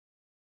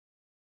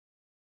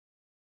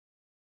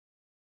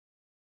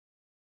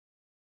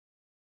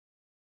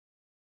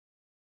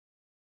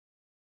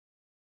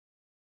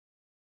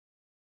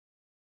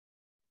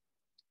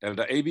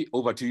Elder Abi,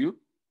 over to you.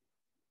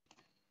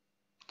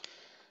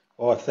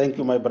 Oh, thank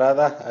you, my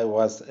brother. I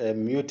was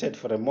muted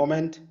for a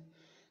moment.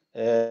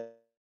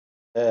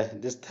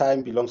 This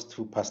time belongs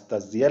to Pastor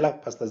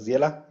Ziela. Pastor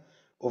Ziela,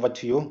 over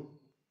to you.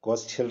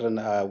 God's children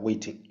are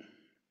waiting.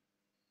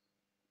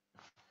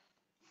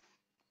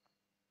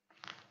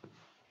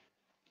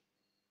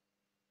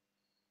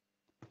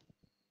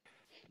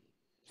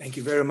 Thank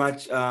you very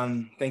much.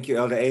 Thank you,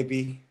 Elder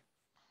Abi.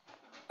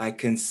 I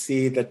can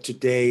see that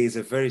today is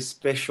a very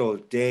special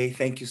day.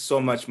 Thank you so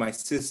much, my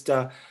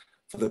sister,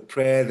 for the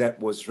prayer that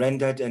was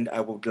rendered. And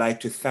I would like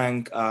to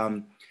thank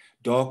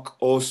Doc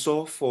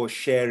also for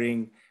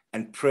sharing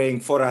and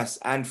praying for us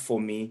and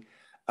for me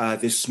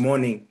this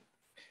morning.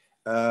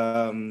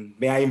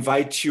 May I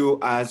invite you,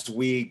 as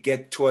we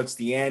get towards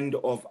the end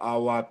of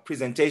our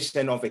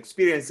presentation of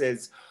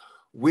experiences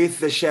with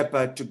the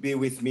shepherd, to be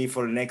with me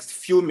for the next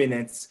few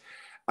minutes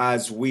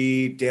as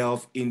we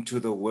delve into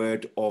the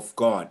Word of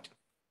God.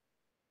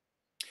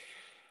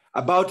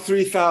 About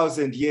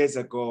 3,000 years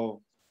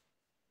ago,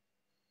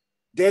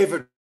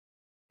 David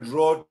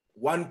wrote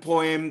one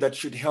poem that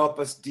should help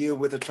us deal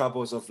with the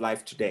troubles of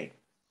life today.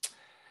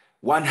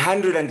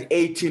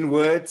 118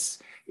 words,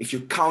 if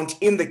you count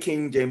in the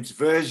King James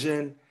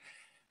Version,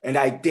 and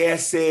I dare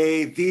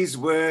say these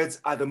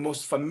words are the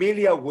most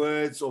familiar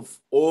words of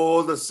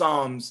all the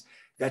Psalms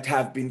that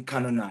have been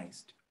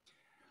canonized.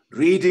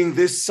 Reading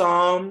this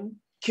psalm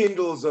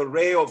kindles a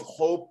ray of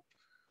hope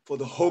for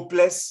the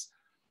hopeless,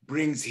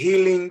 brings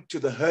healing to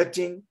the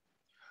hurting,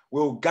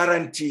 will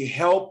guarantee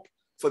help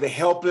for the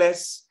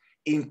helpless,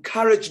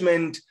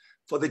 encouragement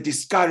for the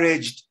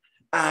discouraged,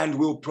 and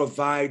will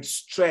provide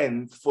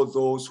strength for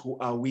those who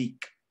are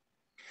weak.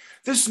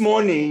 This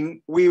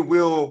morning, we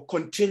will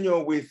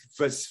continue with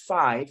verse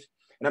 5,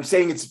 and I'm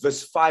saying it's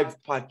verse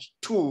 5, part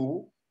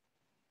 2,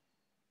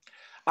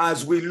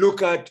 as we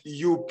look at,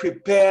 you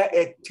prepare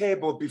a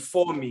table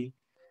before me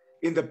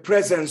in the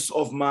presence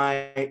of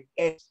my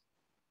enemies.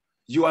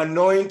 You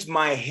anoint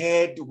my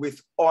head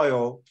with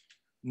oil,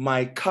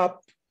 my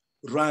cup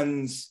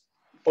runs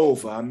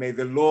over. May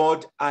the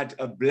Lord add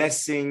a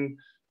blessing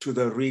to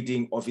the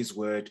reading of his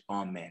word.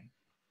 Amen.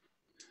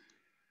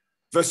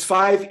 Verse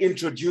 5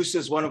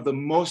 introduces one of the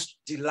most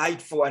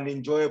delightful and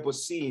enjoyable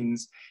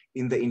scenes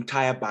in the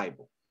entire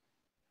Bible.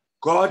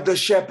 God the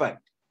shepherd,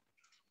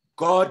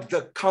 God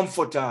the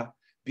comforter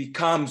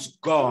becomes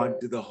God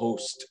the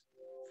host.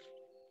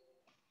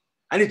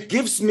 And it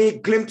gives me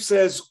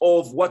glimpses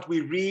of what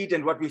we read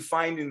and what we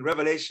find in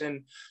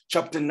Revelation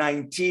chapter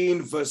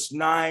 19, verse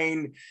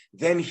 9.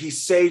 Then he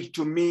said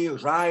to me,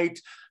 write,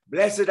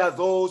 blessed are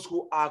those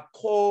who are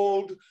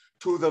called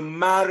to the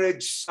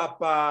marriage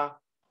supper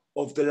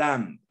of the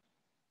Lamb.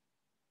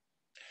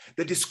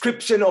 The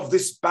description of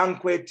this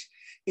banquet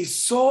is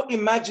so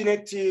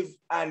imaginative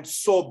and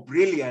so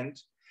brilliant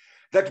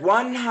that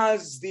one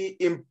has the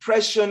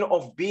impression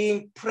of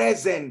being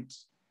present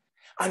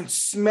and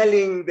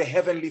smelling the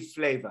heavenly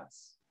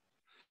flavors.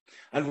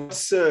 And what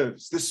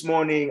serves this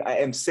morning, I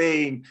am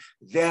saying,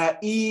 there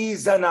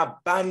is an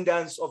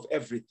abundance of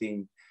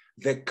everything.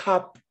 The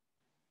cup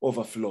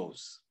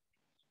overflows.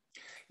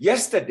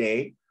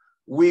 Yesterday,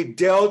 we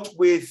dealt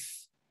with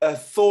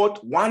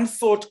one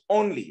thought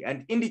only,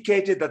 and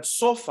indicated that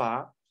so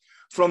far,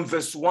 from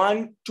verse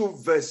 1 to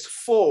verse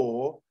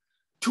 4,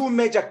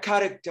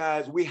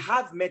 we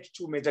have met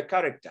two major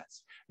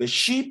characters, the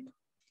sheep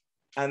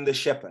and the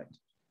shepherd.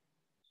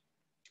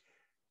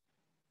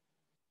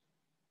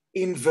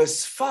 In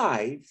verse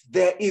 5,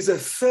 there is a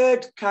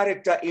third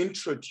character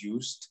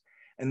introduced,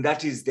 and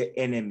that is the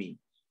enemy.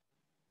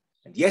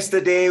 And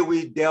yesterday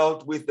we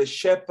dealt with the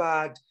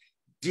shepherd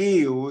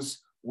deals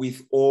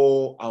with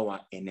all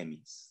our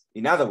enemies.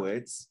 In other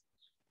words,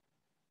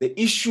 the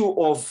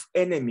issue of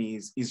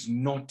enemies is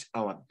not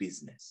our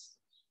business.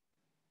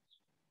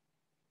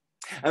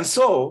 And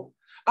so,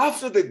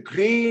 after the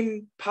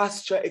green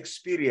pasture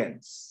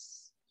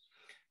experience,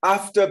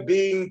 after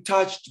being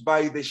touched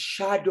by the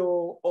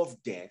shadow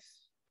of death,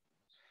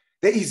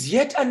 there is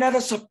yet another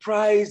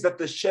surprise that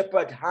the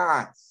shepherd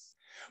has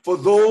for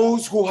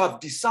those who have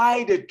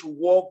decided to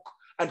walk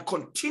and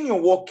continue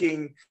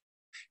walking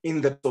in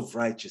the path of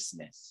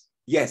righteousness.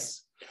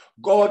 Yes,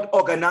 God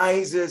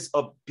organizes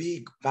a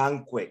big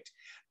banquet.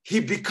 He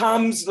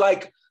becomes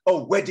like a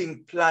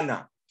wedding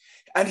planner,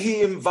 and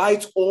he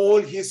invites all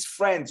his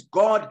friends.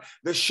 God,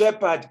 the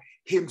shepherd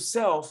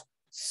himself,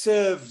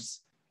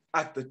 serves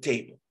at the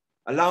table.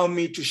 Allow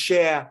me to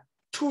share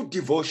two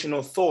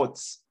devotional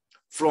thoughts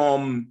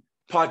from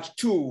part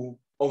 2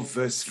 of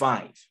verse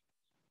 5.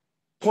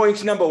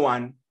 Point number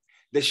 1,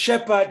 the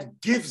shepherd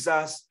gives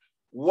us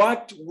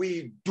what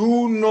we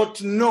do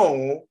not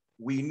know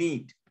we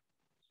need.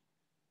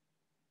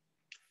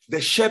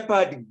 The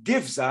shepherd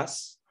gives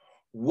us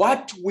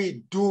what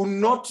we do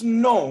not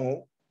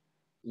know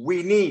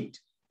we need.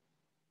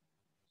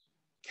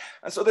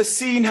 And so the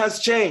scene has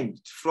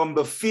changed from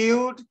the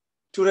field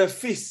to a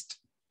feast,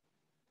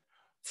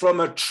 from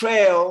a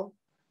trail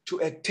to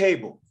a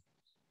table.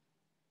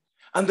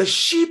 And the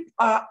sheep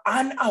are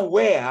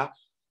unaware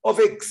of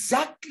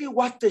exactly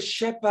what the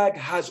shepherd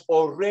has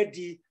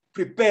already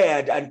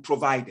prepared and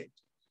provided.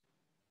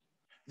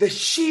 The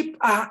sheep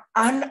are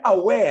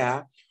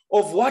unaware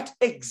of what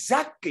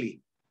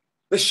exactly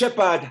the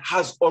shepherd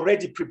has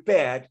already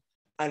prepared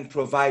and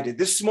provided.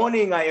 This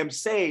morning, I am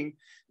saying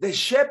the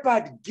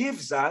shepherd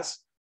gives us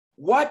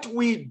what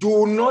we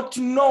do not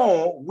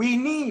know we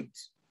need.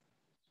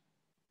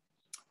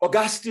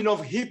 Augustine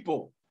of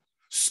Hippo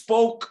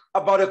spoke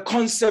about a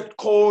concept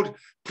called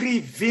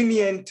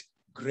prevenient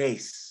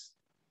grace.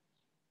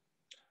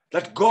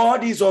 That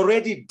God is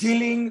already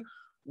dealing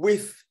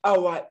with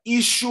our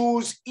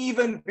issues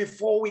even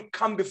before we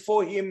come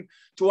before him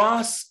to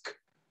ask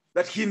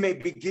that he may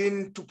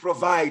begin to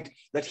provide,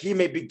 that he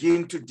may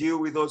begin to deal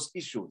with those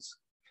issues.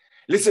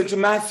 Listen to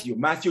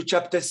Matthew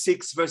chapter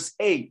 6, verse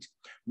 8.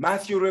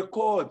 Matthew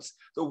records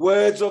the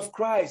words of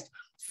Christ,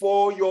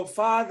 "For your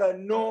Father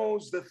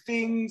knows the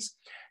things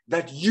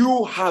that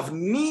you have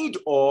need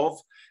of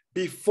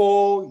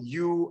before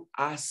you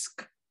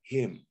ask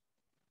him."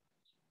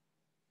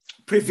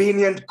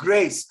 Prevenient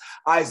grace,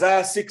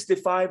 Isaiah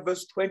 65,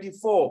 verse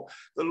 24.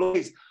 The Lord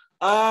says,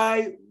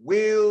 "I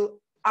will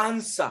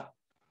answer.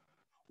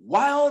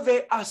 While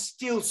they are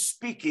still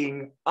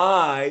speaking,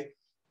 I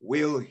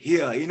will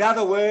hear." In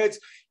other words,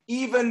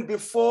 even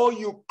before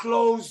you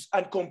close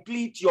and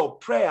complete your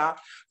prayer,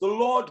 the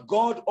Lord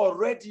God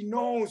already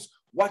knows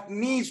what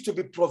needs to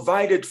be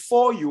provided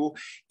for you,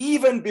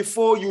 even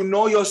before you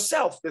know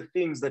yourself the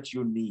things that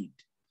you need.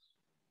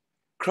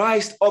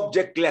 Christ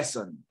Object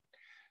Lesson,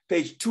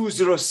 page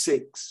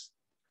 206.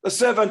 The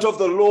servant of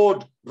the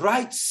Lord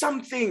writes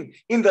something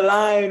in the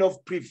line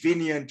of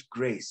prevenient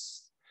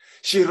grace.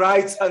 She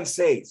writes and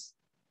says,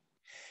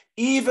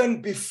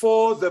 even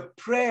before the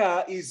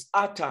prayer is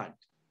uttered,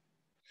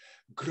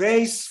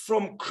 grace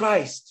from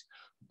Christ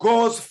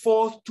goes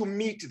forth to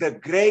meet the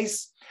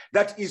grace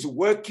that is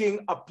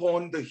working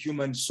upon the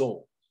human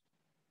soul.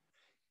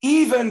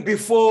 Even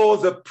before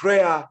the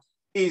prayer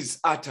is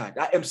uttered.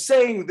 I am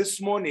saying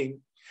this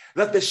morning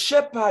that the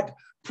shepherd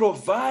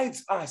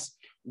provides us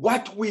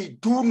what we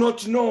do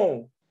not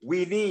know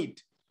we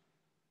need.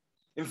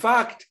 In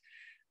fact,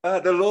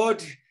 the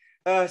Lord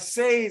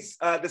says,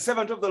 the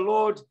servant of the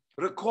Lord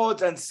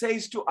records and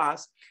says to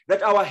us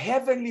that our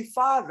Heavenly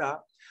Father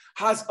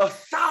has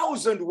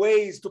 1,000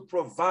 ways to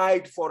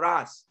provide for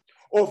us,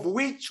 of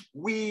which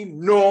we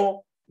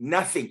know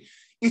nothing.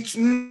 It's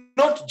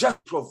not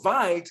just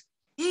provide,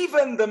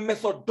 even the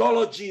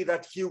methodology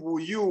that he will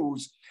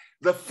use.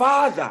 The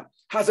Father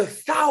has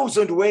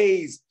 1,000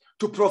 ways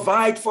to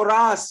provide for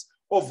us,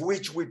 of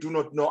which we do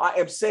not know. I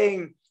am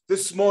saying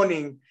this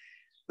morning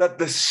that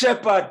the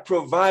shepherd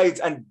provides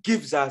and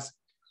gives us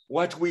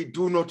what we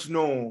do not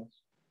know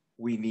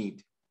we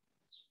need.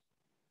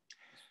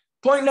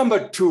 Point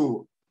number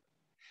 2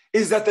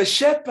 is that the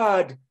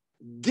shepherd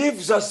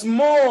gives us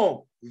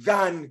more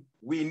than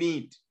we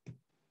need.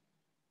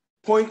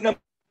 Point number,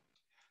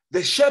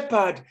 the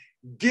shepherd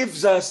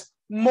gives us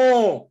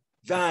more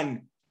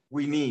than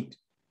we need.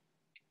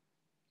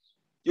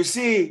 You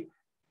see,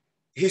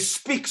 he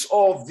speaks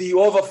of the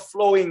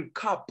overflowing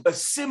cup, a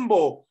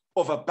symbol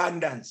of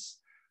abundance.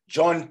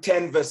 John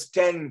 10 verse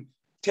 10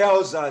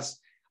 tells us,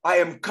 "I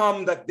am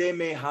come that they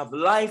may have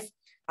life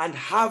and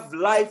have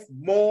life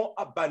more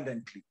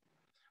abundantly."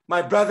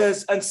 My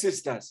brothers and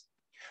sisters,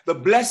 the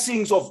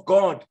blessings of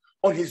God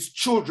on his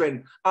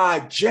children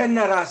are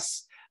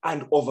generous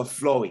and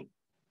overflowing.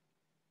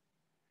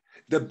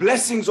 The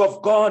blessings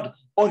of God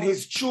on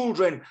his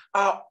children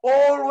are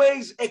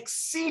always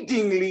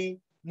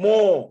exceedingly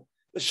more.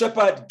 The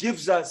shepherd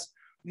gives us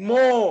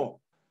more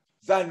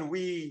than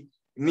we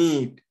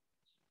need.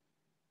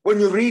 When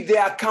you read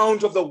the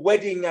account of the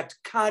wedding at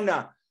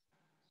Cana,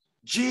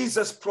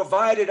 Jesus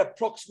provided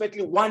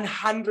approximately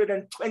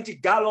 120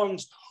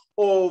 gallons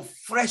of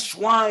fresh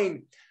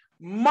wine,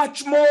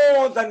 much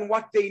more than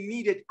what they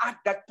needed at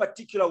that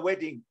particular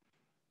wedding.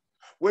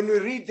 When we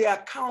read the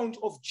account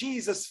of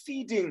Jesus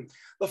feeding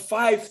the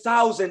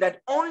 5,000, and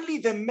only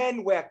the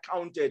men were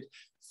counted,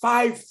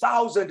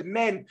 5,000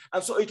 men,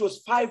 and so it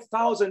was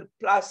 5,000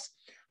 plus.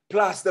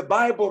 The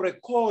Bible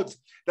records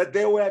that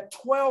there were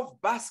 12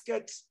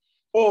 baskets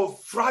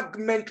of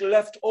fragment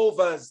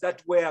leftovers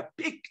that were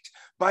picked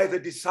by the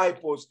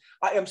disciples.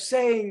 I am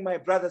saying, my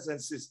brothers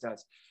and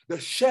sisters, the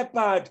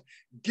shepherd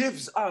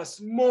gives us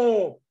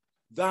more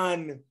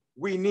than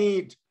we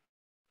need.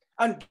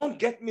 And don't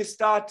get me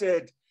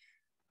started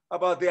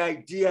about the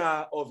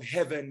idea of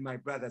heaven, my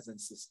brothers and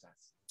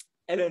sisters.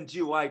 Ellen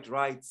G. White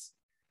writes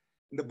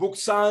in the book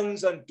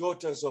Sons and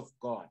Daughters of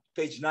God,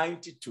 page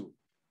 92,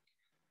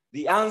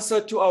 "The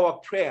answer to our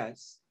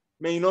prayers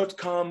may not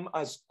come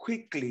as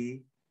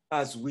quickly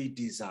as we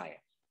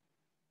desire.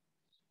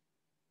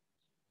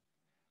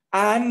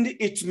 And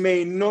it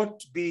may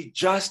not be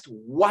just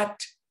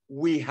what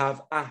we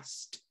have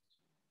asked.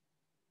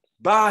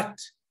 But,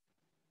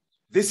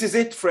 this is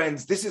it,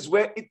 friends, this is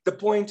where the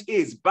point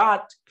is,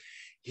 but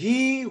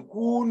he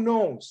who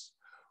knows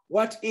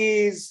what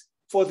is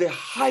for the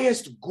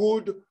highest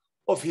good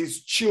of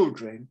his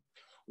children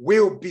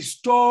will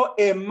bestow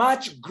a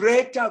much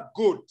greater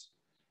good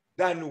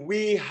than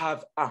we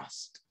have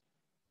asked.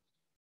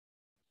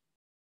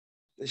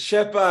 The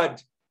shepherd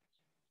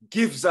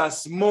gives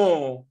us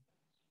more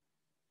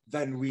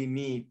than we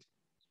need.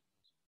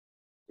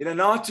 In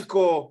an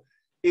article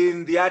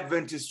in the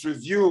Adventist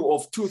Review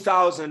of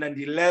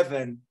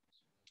 2011,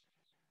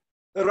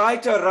 the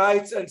writer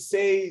writes and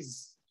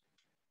says,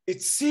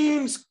 it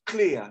seems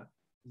clear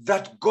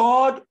that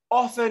God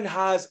often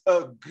has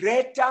a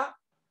greater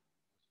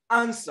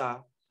answer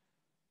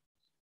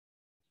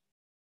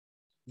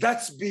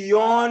that's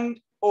beyond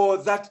or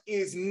that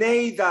is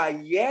neither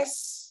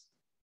yes,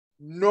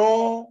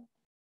 no,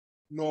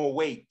 nor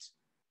wait.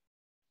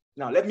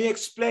 Now, let me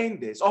explain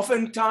this.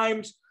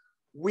 Oftentimes,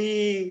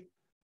 we,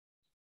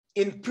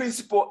 in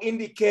principle,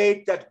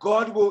 indicate that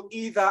God will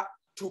either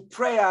to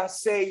prayer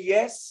say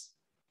yes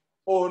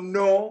or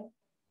no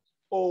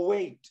or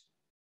wait.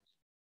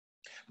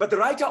 But the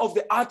writer of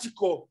the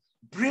article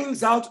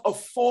brings out a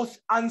fourth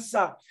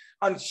answer,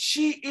 and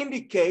she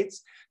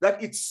indicates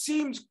that it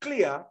seems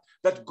clear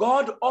that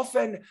God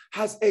often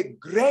has a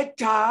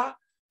greater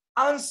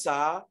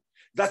answer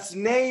that's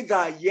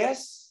neither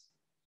yes,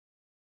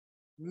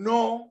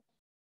 no,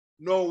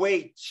 nor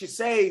wait. She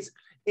says,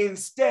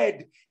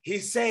 instead, he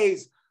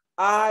says,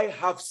 I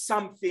have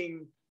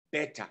something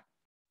better.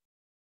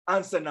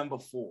 Answer number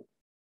 4.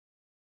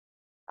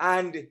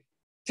 And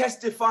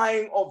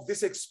testifying of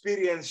this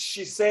experience,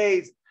 she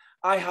says,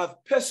 I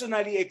have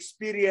personally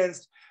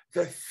experienced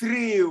the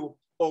thrill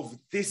of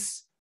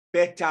this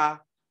better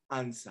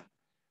answer.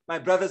 My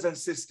brothers and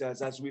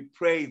sisters, as we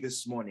pray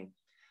this morning,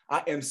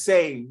 I am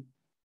saying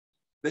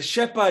the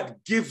shepherd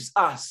gives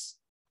us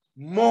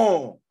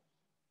more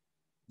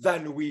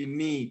than we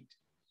need.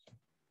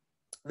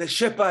 The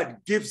shepherd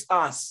gives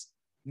us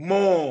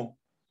more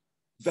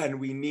than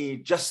we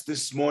need. Just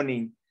this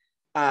morning,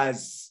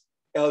 as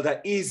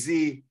Elder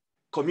Easy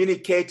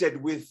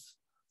communicated with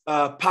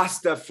a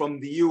pastor from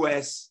the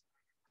US,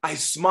 I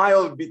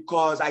smiled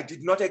because I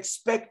did not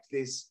expect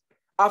this.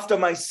 After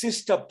my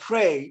sister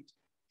prayed,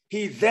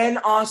 he then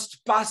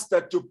asked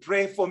pastor to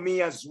pray for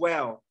me as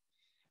well.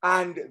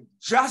 And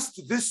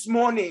just this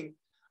morning,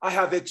 I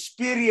have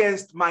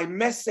experienced my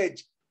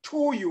message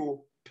to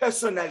you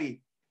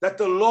personally, that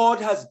the Lord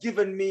has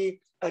given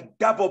me a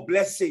double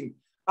blessing.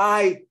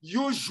 I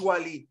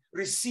usually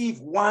receive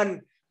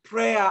one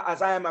prayer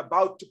as I am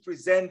about to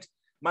present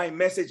my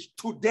message.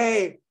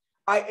 Today,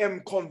 I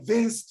am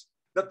convinced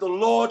that the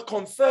Lord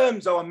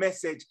confirms our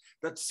message,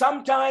 that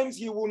sometimes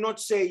he will not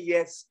say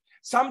yes,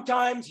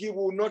 sometimes he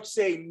will not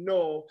say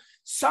no,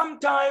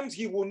 sometimes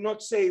he will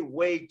not say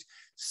wait,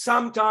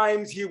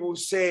 sometimes he will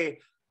say,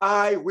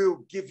 I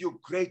will give you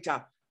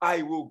greater,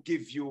 I will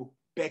give you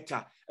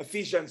better.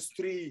 Ephesians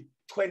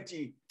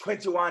 3:20,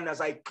 21, as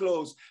I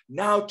close.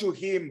 Now to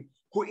him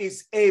who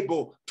is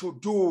able to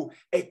do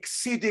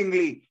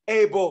exceedingly,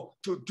 able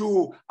to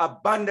do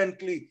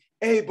abundantly,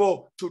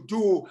 able to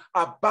do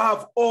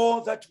above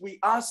all that we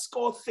ask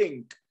or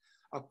think,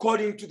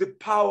 according to the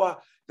power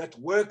that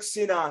works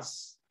in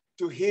us.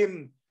 To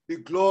him be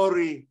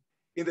glory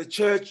in the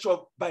church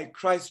by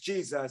Christ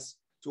Jesus,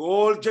 to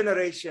all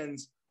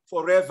generations,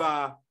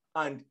 forever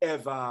and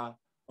ever.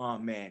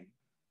 Amen.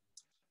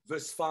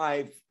 Verse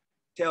 5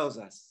 tells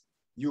us,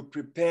 you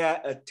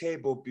prepare a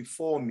table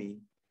before me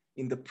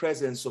in the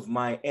presence of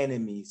my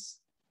enemies.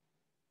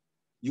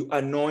 You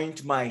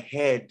anoint my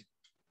head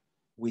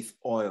with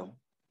oil.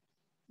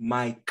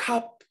 My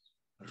cup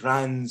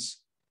runs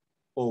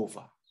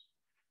over.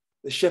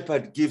 The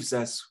shepherd gives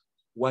us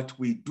what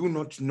we do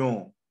not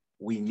know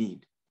we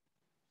need.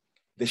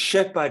 The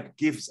shepherd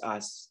gives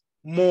us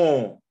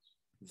more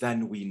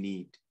than we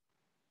need.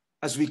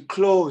 As we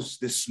close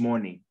this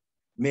morning,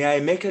 may I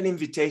make an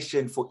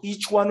invitation for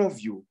each one of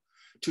you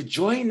to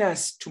join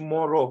us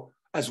tomorrow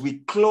as we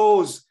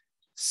close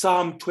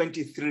Psalm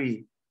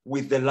 23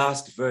 with the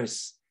last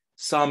verse,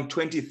 Psalm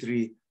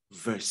 23,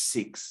 verse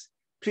 6.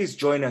 Please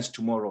join us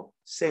tomorrow,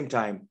 same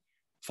time,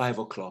 5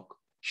 o'clock.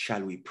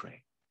 Shall we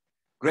pray?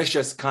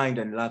 Gracious, kind,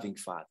 and loving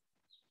Father,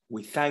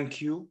 we thank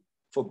you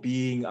for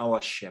being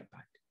our shepherd.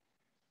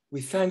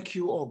 We thank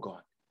you, oh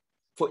God,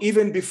 for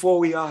even before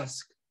we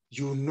ask,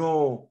 you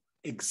know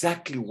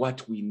exactly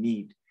what we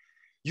need.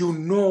 You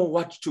know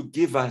what to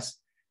give us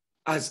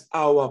as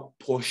our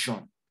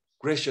portion.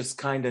 Gracious,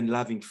 kind, and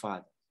loving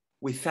Father,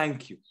 we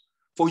thank you,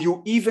 for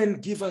you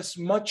even give us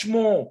much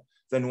more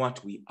than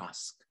what we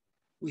ask.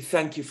 We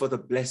thank you for the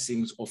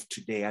blessings of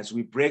today as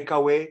we break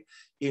our way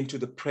into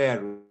the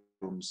prayer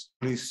rooms.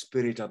 Holy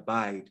Spirit,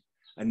 abide,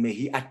 and may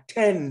he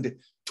attend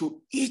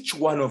to each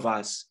one of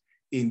us.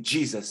 In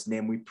Jesus'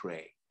 name we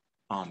pray.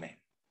 Amen.